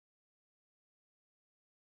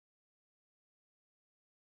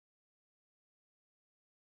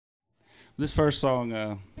This first song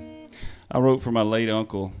I wrote for my late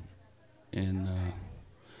uncle in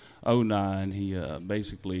 '09. He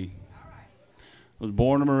basically was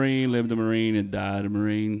born a Marine, lived a Marine, and died a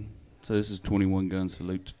Marine. So this is 21 Gun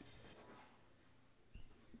Salute.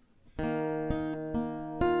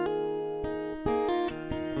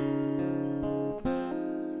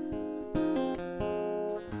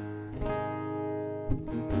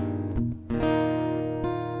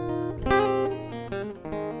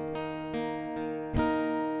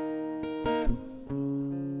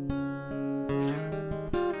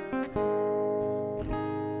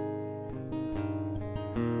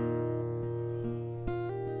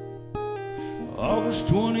 August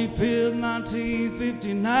 25th,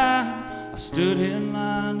 1959, I stood in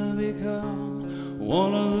line to become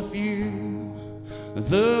one of the few,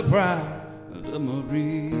 the proud of the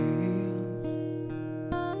Marines.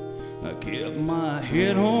 I kept my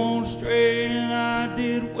head on straight and I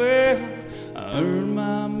did well. I earned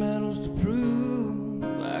my medals to prove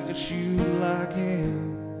I could shoot like hell.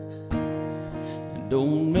 And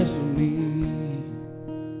don't mess with me.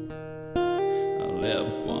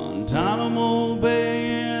 Left Guantanamo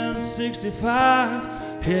Bay in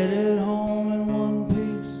 '65, headed home in one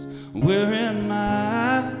piece, wearing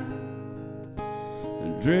my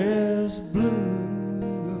dress blue.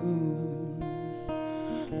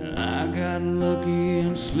 And I got lucky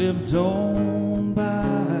and slipped on by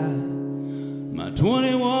my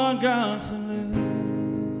 21 gun salute.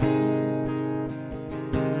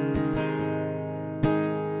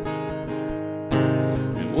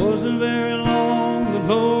 It wasn't very long.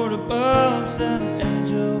 Lord above sent an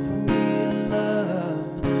angel for me to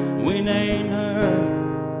love. We named her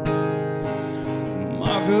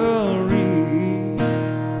Marguerite.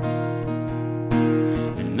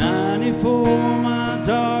 In '94, my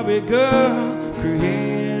Darby girl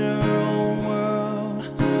created her own world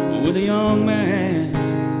with a young man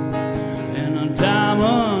and a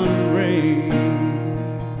diamond ring.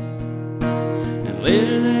 And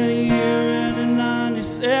later that year, in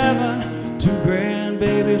 '97, two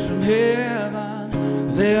grandbabies from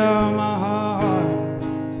heaven, they are my heart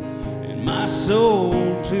and my soul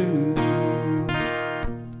too.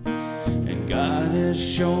 And God has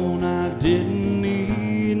shown I didn't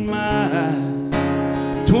need my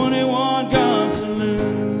 21 gun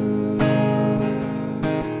salute.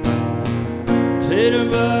 Tater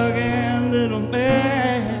bug and little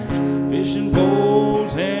man, fishing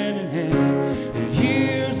poles hand in hand, and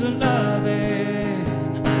here's a loving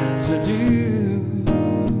to do.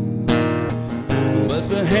 But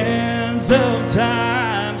the hands of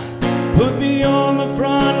time put me on the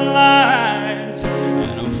front lines,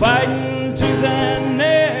 and I'm fighting tooth and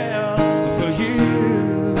nail for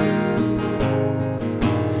you.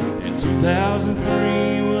 In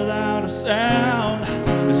 2003, without a sound,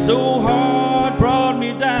 it's so hard brought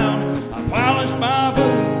me down. I polished my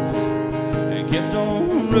boots and kept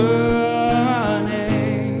on running.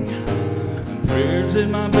 And prayers that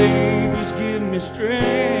my babies give me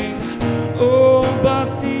strength. Oh,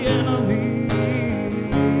 but the enemy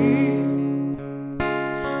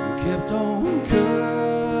kept on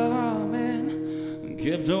coming,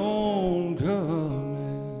 kept on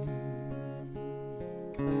coming.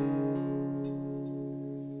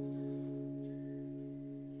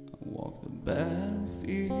 I walked the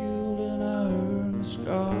battlefield and I earned the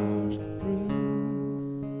scars to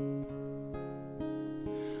prove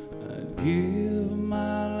I'd give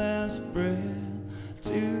my last breath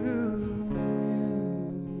to you.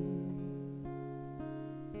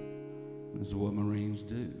 This is what Marines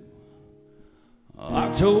do.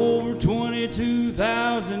 October 22,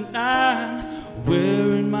 2009,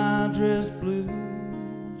 wearing my dress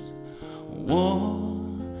blues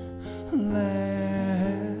one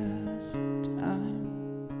last time.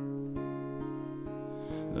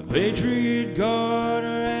 The Patriot Guard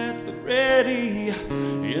are at the ready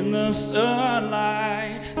in the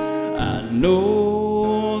sunlight. I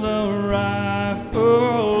know the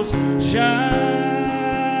rifles shine.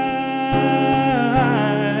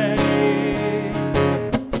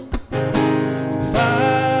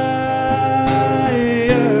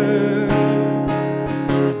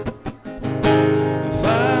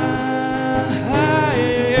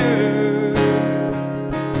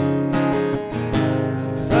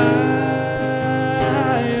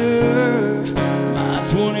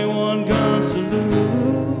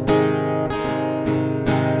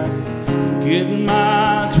 Getting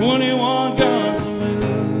my 21 gun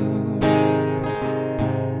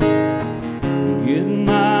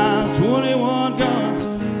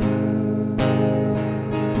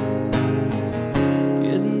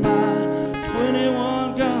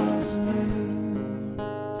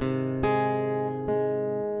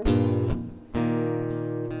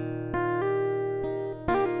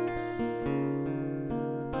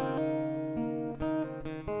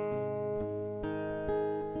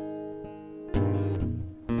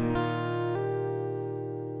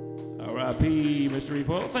R.I.P. Mr.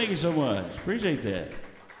 Repo. Thank you so much. Appreciate that.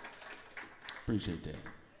 Appreciate that.